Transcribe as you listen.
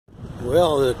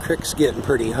Well, the creek's getting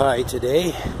pretty high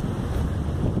today.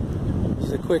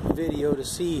 Just a quick video to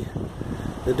see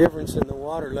the difference in the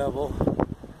water level.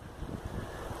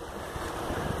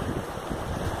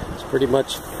 It's pretty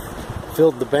much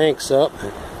filled the banks up.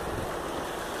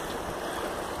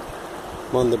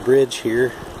 I'm on the bridge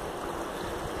here.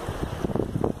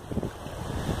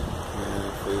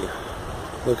 If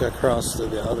we look across to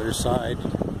the other side,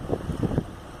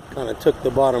 kind of took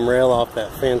the bottom rail off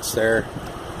that fence there.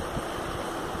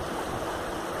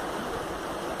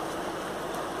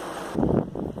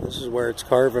 This is where it's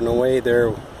carving away there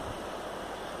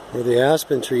where the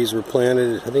aspen trees were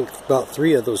planted. I think about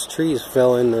 3 of those trees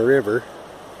fell in the river.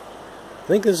 I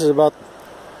think this is about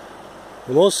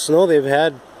the most snow they've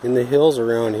had in the hills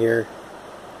around here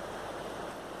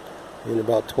in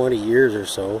about 20 years or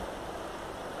so.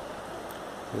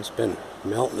 It's been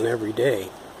melting every day.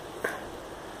 I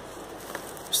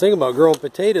was thinking about growing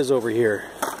potatoes over here.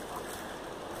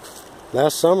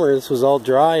 Last summer this was all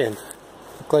dry and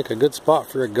looked like a good spot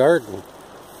for a garden.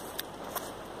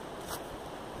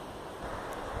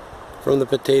 From the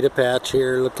potato patch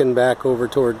here, looking back over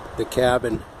toward the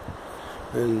cabin,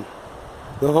 and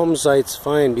the home site's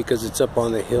fine because it's up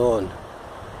on the hill and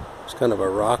there's kind of a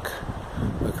rock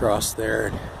across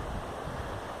there.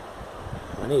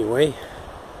 Anyway,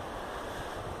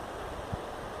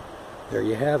 there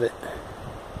you have it.